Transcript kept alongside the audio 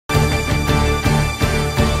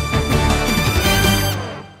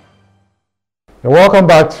Welcome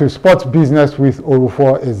back to Sports Business with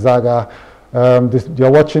Orufuo Ezaga. You're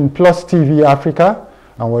watching Plus TV Africa,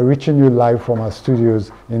 and we're reaching you live from our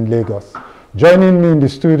studios in Lagos. Joining me in the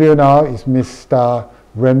studio now is Mr.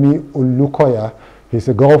 Remy Olukoya. He's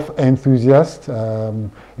a golf enthusiast, a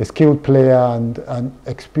skilled player and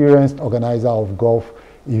experienced organizer of golf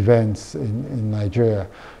events in Nigeria.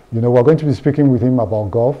 You know, we're going to be speaking with him about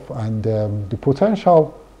golf and the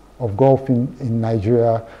potential of golf in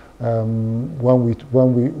Nigeria. When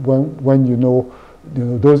you know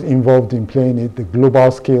those involved in playing it, the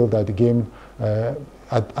global scale that the game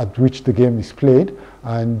at which the game is played,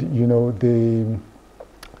 and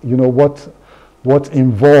what's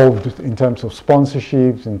involved in terms of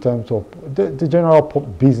sponsorships, in terms of the general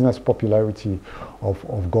business popularity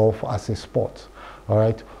of golf as a sport. All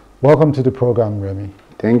right, welcome to the program, Remy.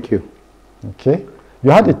 Thank you. Okay,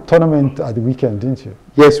 you had a tournament at the weekend, didn't you?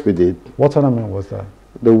 Yes, we did. What tournament was that?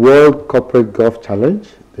 The World Corporate Golf Challenge,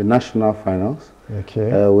 the national finals.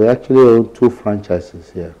 Okay. We actually own two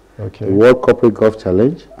franchises here. Okay. The World Corporate Golf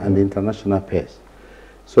Challenge and the International Pairs.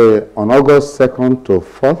 So on August 2nd to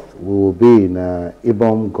 4th, we will be in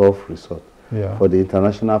Ibom Golf Resort for the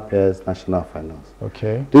International Pairs national finals.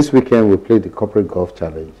 Okay. This weekend we play the Corporate Golf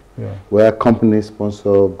Challenge, where companies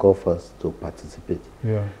sponsor golfers to participate.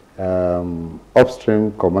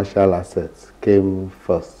 Upstream commercial assets came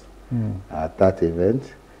first at that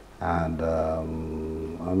event, and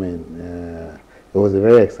it was a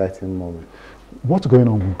very exciting moment. What's going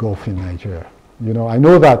on with golf in Nigeria? You know, I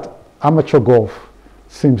know that amateur golf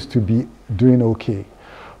seems to be doing okay,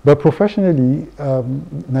 but professionally,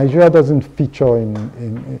 Nigeria doesn't feature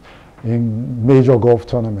in major golf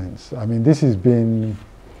tournaments. I mean, this has been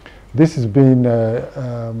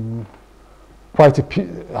quite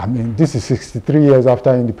this is 63 years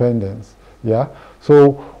after independence. Yeah.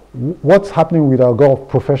 So what's happening with our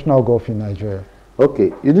professional golf in Nigeria?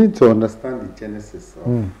 Okay, you need to understand the genesis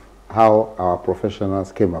of how our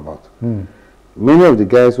professionals came about. Many of the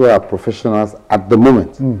guys who are professionals at the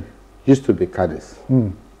moment used to be caddies.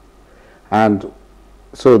 And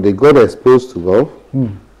so they got exposed to golf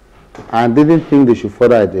and didn't think they should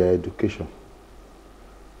further their education.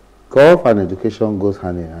 Golf and education goes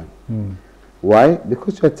hand in hand. Why?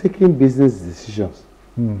 Because you are taking business decisions.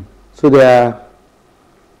 So they are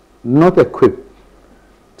not equipped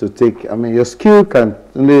to take, your skill is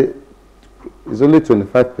only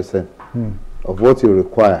 25% of what you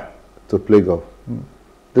require to play golf.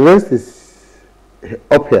 The rest is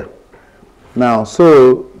up here. Now,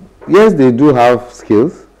 so yes, they do have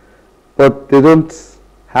skills, but they don't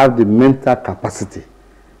have the mental capacity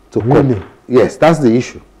to cope. Yes, that's the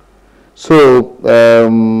issue. So,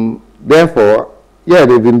 therefore, yeah,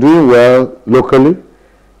 they've been doing well locally.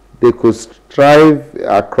 They could strive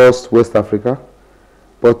across West Africa,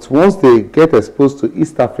 but once they get exposed to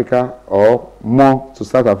East Africa or more to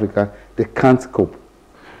South Africa, they can't cope.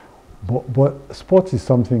 But sports is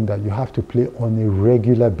something that you have to play on a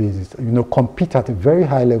regular basis. You know, compete at a very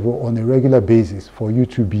high level on a regular basis for you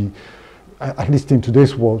to be, at least in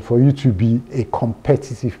today's world, for you to be a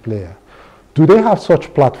competitive player. Do they have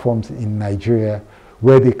such platforms in Nigeria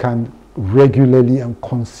where they can regularly and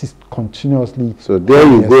continuously? So there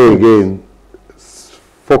you go again,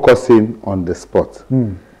 focusing on the sport.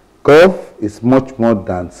 Golf is much more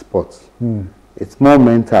than sports. It's more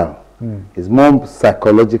mental. It's more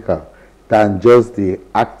psychological than just the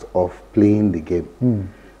act of playing the game.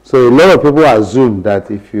 So a lot of people assume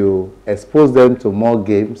that if you expose them to more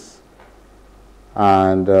games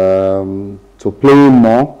and to playing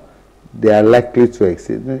more, they are likely to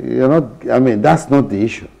exceed. That's not the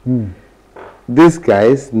issue. These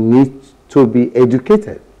guys need to be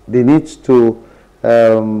educated. They need to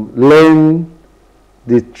learn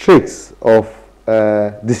the tricks of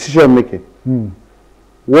decision making.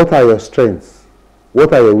 What are your strengths?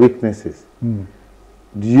 What are your weaknesses? Do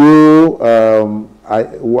you,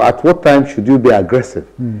 at what time should you be aggressive?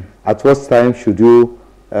 At what time should you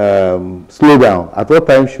slow down? At what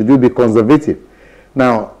time should you be conservative?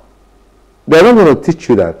 Now, they're not going to teach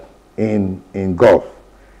you that in golf.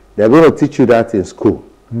 They're going to teach you that in school.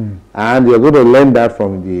 And you're going to learn that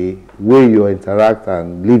from the way you interact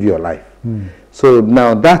and live your life. So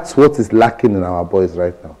now that's what is lacking in our boys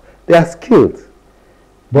right now. They are skilled.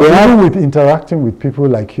 But even with interacting with people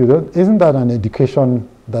like you, isn't that an education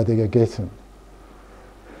that they are getting?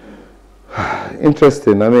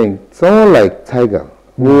 Interesting. Someone like Tiger,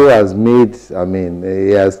 who has made, he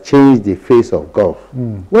has changed the face of golf,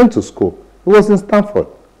 went to school. He was in Stanford.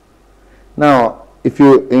 Now,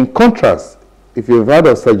 in contrast, if you've heard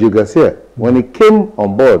of Sergio Garcia, when he came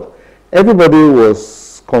on board, everybody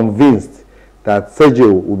was convinced that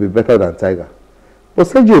Sergio would be better than Tiger. But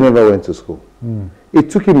Sergio never went to school. It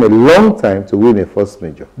took him a long time to win a first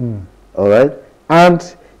major. All right?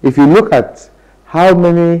 And if you look at how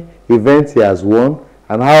many events he has won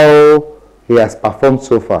and how he has performed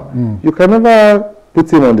so far, you can never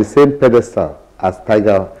put him on the same pedestal as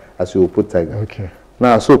Tiger, as you will put Tiger. Okay.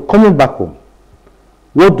 Now, so coming back home,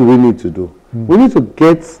 what do we need to do? We need to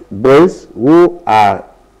get boys who are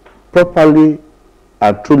properly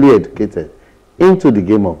and truly educated into the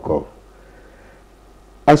game of golf.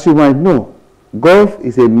 As you might know, golf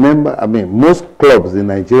is a member, most clubs in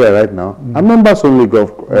Nigeria right now are members-only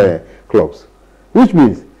golf clubs, which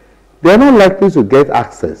means they are not likely to get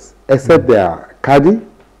access except they are caddy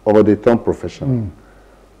or they turn professional.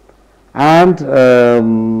 And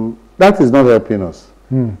that is not helping us.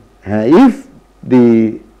 If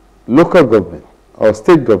the local government or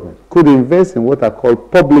state government could invest in what are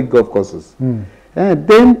called public golf courses,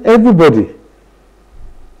 then everybody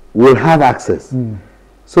will have access.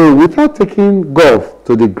 So without taking golf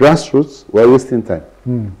to the grassroots, we're wasting time.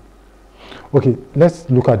 Okay, let's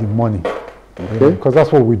look at the money. Okay. Because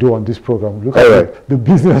that's what we do on this program. Look at the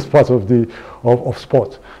business part of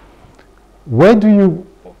sport. Where do you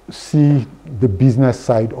see the business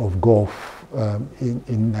side of golf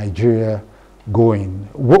in Nigeria going?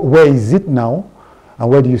 Where is it now, and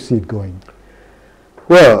where do you see it going?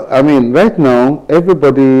 Well, right now,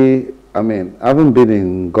 everybody, having been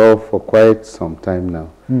in golf for quite some time now,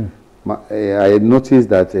 I noticed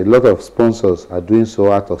that a lot of sponsors are doing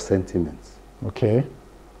so out of sentiment. Okay.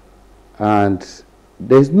 And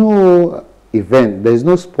there's no event, there's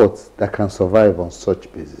no sport that can survive on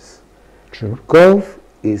such basis. True. Golf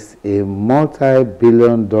is a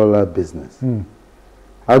multi-billion-dollar business.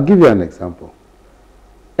 I'll give you an example.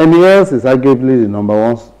 NES is arguably the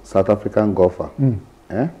 #1 South African golfer.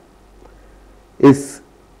 Its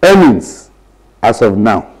earnings, as of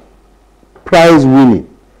now, prize winning,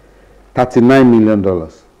 $39 million.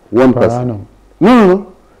 One person. Annum. No.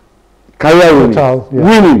 Career winning. Total,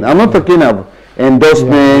 Winning. I'm not talking about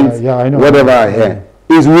endorsements, I know. whatever I hear.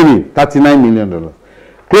 Is winning $39 million.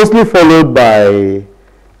 Closely followed by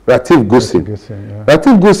Ratif Gusin.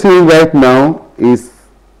 Ratif Gusin right now is,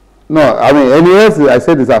 NES, I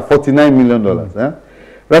said, is at $49 million.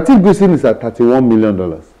 Ratif Gusin is at $31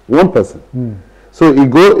 million. One person. So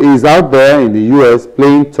he's out there in the US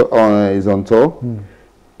playing, he's on tour,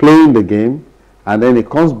 playing the game, and then he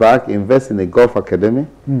comes back, invests in a golf academy,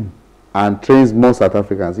 and trains more South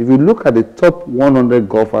Africans. If you look at the top 100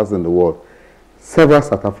 golfers in the world, several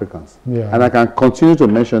South Africans. And I can continue to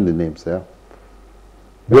mention the names. But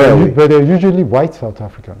they're usually white South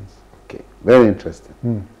Africans. Okay, very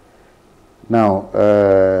interesting. Now,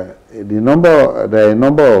 there are a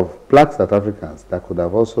number of black South Africans that could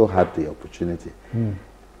have also had the opportunity.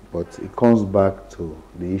 But it comes back to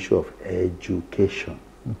the issue of education.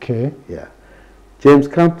 Okay. Yeah. James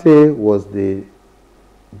Kamte was the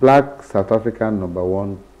black South African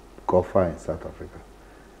 #1 golfer in South Africa.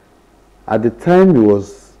 At the time he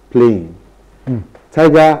was playing,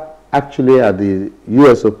 Tiger actually at the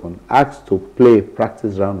US Open asked to play a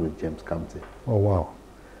practice round with James Kamte. Oh, wow.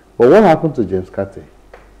 But what happened to James Kamte?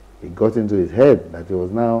 It got into his head that he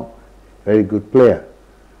was now a very good player.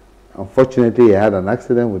 Unfortunately, he had an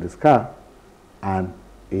accident with his car and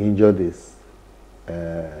he injured his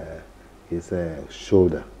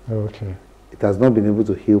shoulder. Okay. It has not been able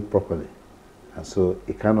to heal properly. And so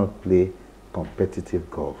he cannot play competitive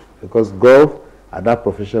golf. Because golf at that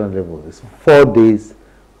professional level is 4 days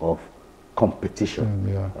of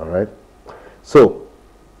competition. All right? So,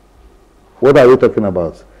 what are we talking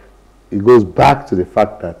about? It goes back to the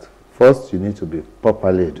fact that first, you need to be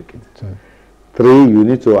properly educated. 3, you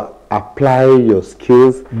need to apply your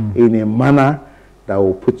skills in a manner that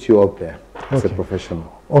will put you up there as a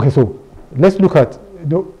professional. Okay, so let's look at,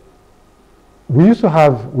 we used to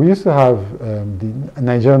have the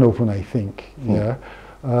Nigerian Open, I think,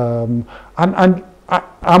 and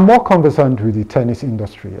I'm more conversant with the tennis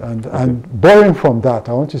industry, and borrowing from that,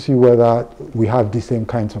 I want to see whether we have the same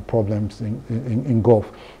kinds of problems in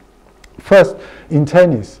golf. First, in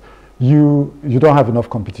tennis, you don't have enough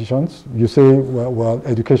competitions. You say, well,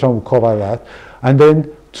 education will cover that. And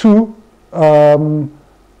then 2,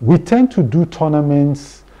 we tend to do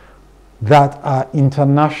tournaments that are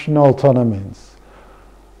international tournaments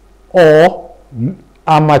or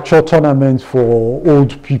amateur tournaments for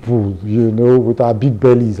old people, with our big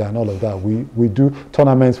bellies and all of that. We do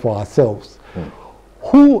tournaments for ourselves.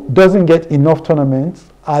 Who doesn't get enough tournaments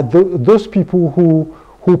are those people who,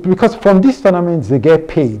 because from these tournaments they get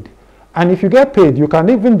paid. And if you get paid, you can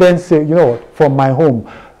even then say, from my home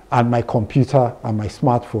and my computer and my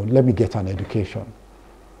smartphone, let me get an education.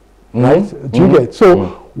 right? Do you get? So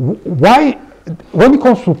why, when it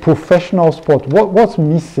comes to professional sport, what's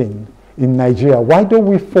missing in Nigeria? Why don't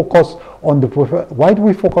we focus on the why do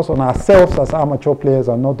we focus on ourselves as amateur players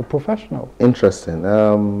and not the professional? Interesting.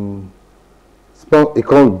 It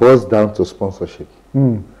boils down to sponsorship.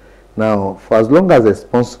 Now, for as long as a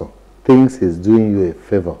sponsor thinks he's doing you a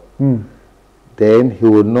favor, then he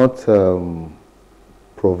will not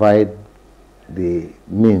provide the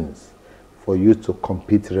means for you to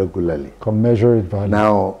compete regularly. Commensurate value.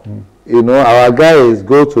 Now, you know, our guys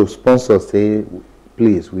go to sponsors, say,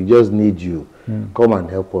 please, we just need you. Come and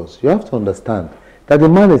help us. You have to understand that the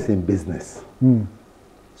man is in business.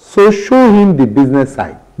 So show him the business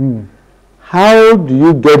side. How do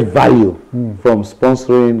you get value from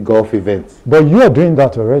sponsoring golf events? But you are doing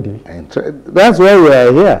that already. That's why we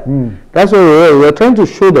are here. That's why we are trying to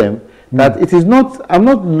show them that it is not, I'm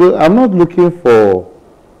not looking for,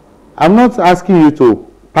 I'm not asking you to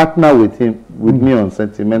partner with me on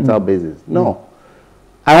sentimental basis. No.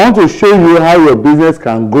 I want to show you how your business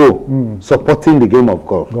can grow supporting the game of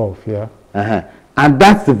golf. And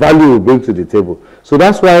that's the value we bring to the table. So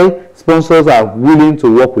that's why sponsors are willing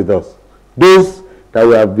to work with us. Those that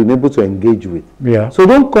we have been able to engage with. So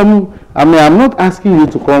don't come, I mean, I'm not asking you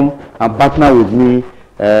to come and partner with me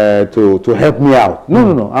to help me out.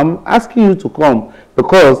 No. I'm asking you to come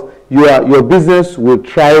because your business will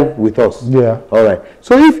thrive with us. All right.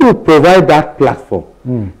 So if you provide that platform,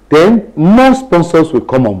 then more sponsors will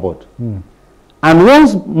come on board. And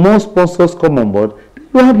once more sponsors come on board,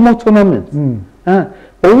 you have more tournaments. But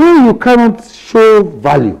when you cannot show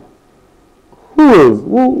value, who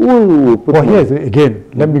will put well, here's again,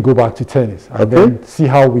 let me go back to tennis and then see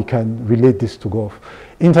how we can relate this to golf.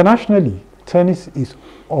 Internationally, tennis is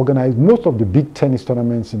organized, most of the big tennis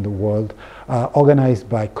tournaments in the world are organized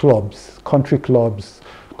by clubs, country clubs,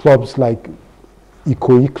 clubs like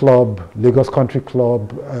Ikoyi Club, Lagos Country Club,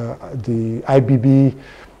 the IBB,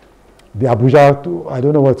 the Abuja, I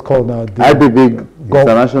don't know what it's called now. The IBB,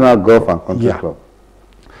 International Golf and Country Club.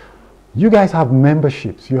 You guys have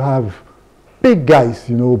memberships, you have big guys,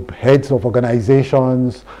 you know, heads of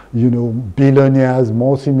organizations, you know, billionaires,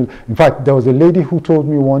 in fact, there was a lady who told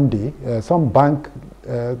me one day, some bank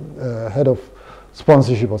head of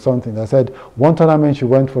sponsorship or something, that said one tournament she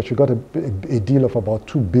went for, she got a deal of about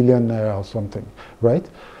 2 billion naira or something, right?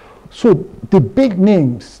 So the big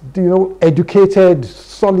names, you know, educated,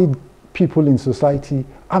 solid people in society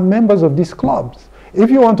are members of these clubs.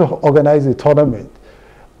 If you want to organize a tournament,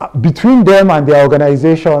 between them and their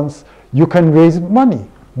organizations, you can raise money.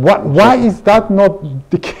 Why is that not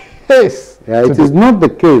the case? Yeah, it is not the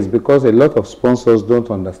case because a lot of sponsors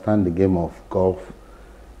don't understand the game of golf,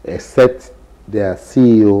 except their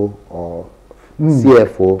CEO or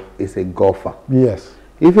CFO is a golfer. Yes.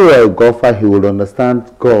 If you were a golfer, he would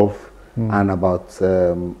understand golf and about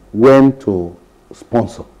when to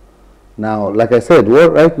sponsor. Now, like I said,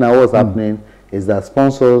 right now what's happening is that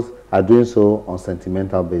sponsors are doing so on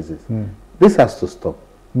sentimental basis. This has to stop.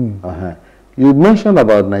 You mentioned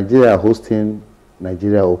about Nigeria hosting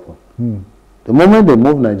Nigeria Open. The moment they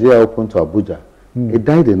moved Nigeria Open to Abuja, it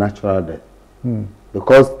died a natural death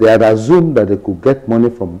because they had assumed that they could get money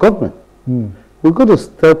from government. We've got to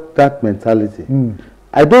stop that mentality.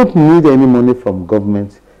 I don't need any money from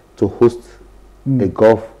government to host a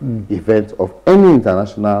golf event of any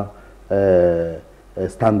international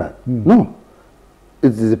standard. No.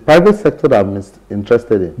 It is the private sector that I'm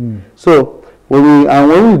interested in. So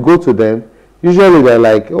when we go to them, usually they're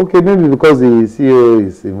like, okay, maybe because the CEO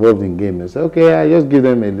is involved in game, they say, okay, I just give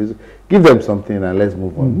them something and let's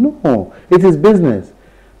move on. No, it is business.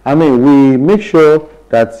 I mean, we make sure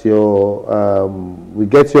that we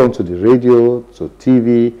get you onto the radio, to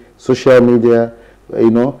TV, social media, you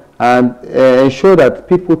know, and ensure that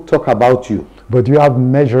people talk about you. But you have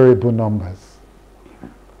measurable numbers.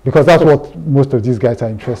 Because that's what most of these guys are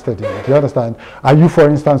interested in. Do you understand? Are you, for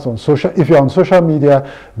instance, on social, if you're on social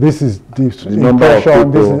media, this is the impression,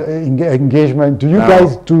 this is engagement. Do you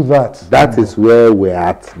guys do that? That is where we're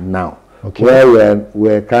at now. Okay. Where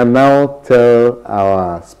we can now tell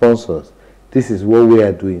our sponsors, this is what we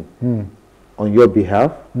are doing on your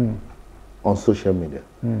behalf on social media.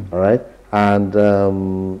 All right? And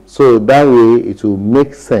so that way it will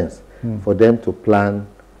make sense for them to plan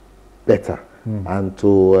better. And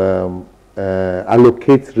to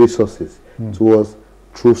allocate resources towards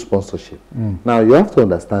true sponsorship. Now, you have to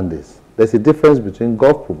understand this. There's a difference between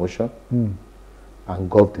golf promotion and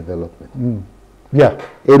golf development. Yeah.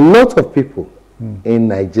 A lot of people in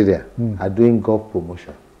Nigeria are doing golf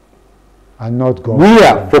promotion. And not golf. We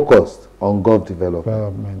are focused on golf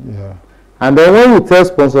development. Yeah. And then when we tell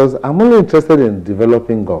sponsors, I'm only interested in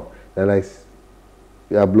developing golf, they're like,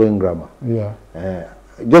 you are blowing grammar. Yeah.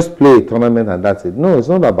 Just play a tournament and that's it. No, it's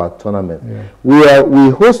not about tournament. Yeah. We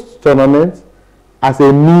host tournaments as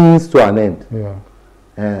a means to an end.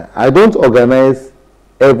 Yeah. I don't organize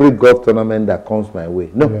every golf tournament that comes my way.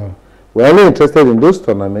 No. Yeah. We're only interested in those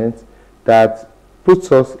tournaments that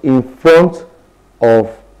puts us in front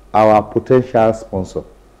of our potential sponsor.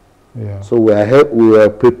 Yeah. So we are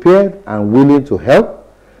prepared and willing to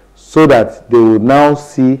help so that they will now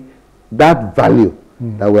see that value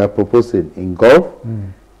that we are proposing in golf,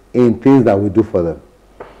 in things that we do for them.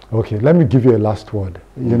 Okay, let me give you a last word,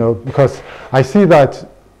 you know, because I see that,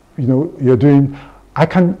 you know, you're doing, I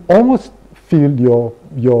can almost feel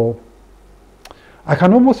I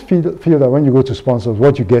can almost feel that when you go to sponsors,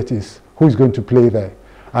 what you get is who's going to play there.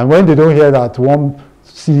 And when they don't hear that one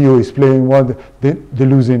CEO is playing one, they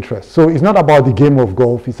lose interest. So it's not about the game of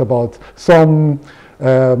golf, it's about some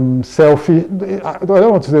selfie, I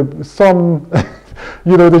don't want to say some,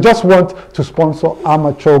 you know, they just want to sponsor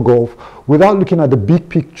amateur golf without looking at the big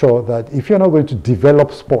picture that if you're not going to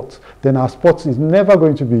develop sports, then our sports is never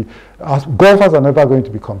going to be, our golfers are never going to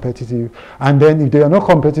be competitive. And then if they are not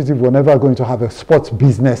competitive, we're never going to have a sports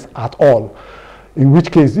business at all. In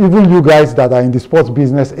which case, even you guys that are in the sports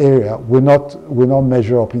business area will not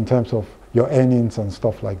measure up in terms of your earnings and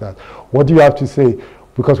stuff like that. What do you have to say?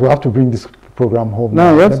 Because we have to bring this program home.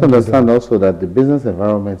 Now, let's understand also that the business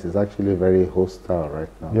environment is actually very hostile right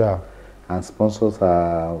now. Yeah. And sponsors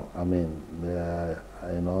are, I mean,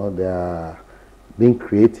 they are being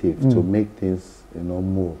creative to make things, you know,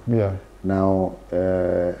 move. Yeah. Now,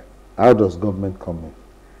 how does government come in?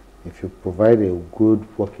 If you provide a good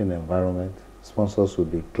working environment, sponsors will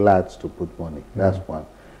be glad to put money. That's one.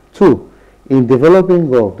 Two, in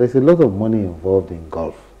developing golf, there's a lot of money involved in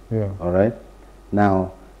golf. Yeah. All right.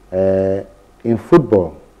 Now, in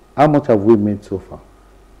football, how much have we made so far?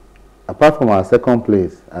 Apart from our second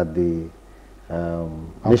place at the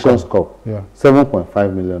Nations Cup,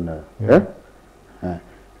 7.5 million naira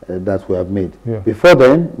that we have made. Yeah. Before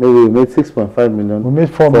then, maybe we made 6.5 million. We made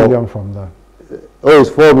 4 million from that. Oh, it's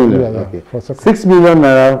 4 million. Yeah, okay. For 6 million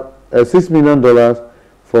naira, $6 million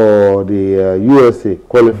for the USA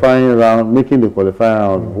qualifying round, making the qualifying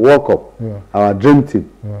round, World Cup, our dream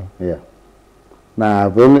team. Yeah. Now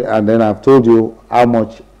I've told you how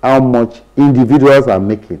much individuals are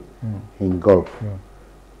making in golf.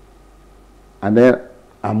 And then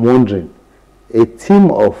I'm wondering, a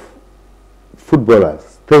team of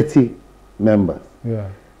footballers, 30 members,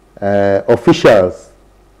 officials,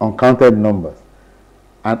 uncounted numbers,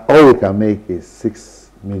 and all we can make is $6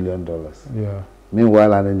 million. Yeah.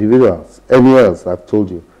 Meanwhile, an individual, any else, I've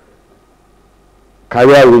told you,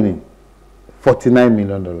 career winning, $49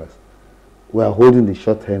 million. We are holding the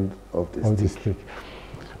short end of this stick.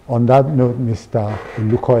 On that note, Mr.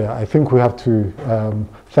 Olukoya, I think we have to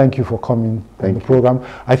thank you for coming on the program.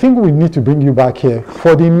 I think we need to bring you back here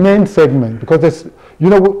for the main segment because there's, you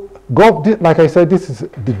know, golf, like I said, this is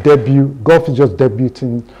the debut. Golf is just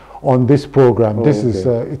debuting on this program. This is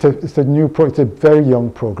it's a new it's a very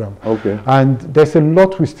young program. Okay. And there's a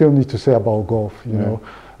lot we still need to say about golf, you know,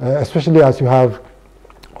 especially as you have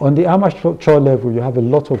on the amateur level, you have a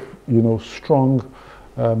lot of, you know, strong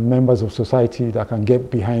members of society that can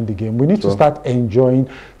get behind the game. We need to start enjoying,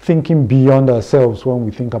 thinking beyond ourselves when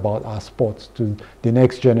we think about our sports to the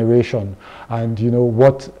next generation and, you know,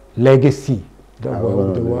 what legacy that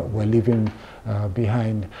we're leaving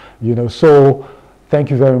behind, you know. So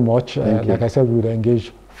thank you very much. Like I said, we would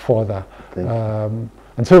engage further. And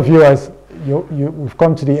so viewers, we've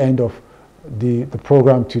come to the end of the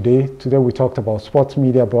program today. Today we talked about sports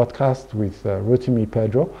media broadcast with Rotimi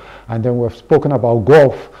Pedro, and then we've spoken about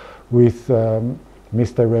golf with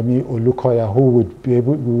Mr. Remi Olukoya, who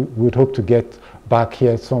would hope to get back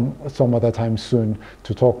here some other time soon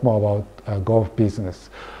to talk more about golf business.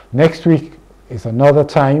 Next week is another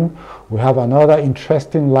time. We have another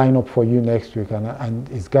interesting lineup for you next week, and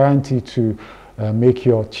it's guaranteed to make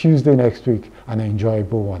your Tuesday next week an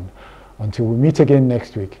enjoyable one. Until we meet again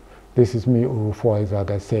next week, this is me, Orufuo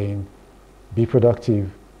Ezaga, saying be productive,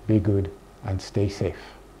 be good, and stay safe.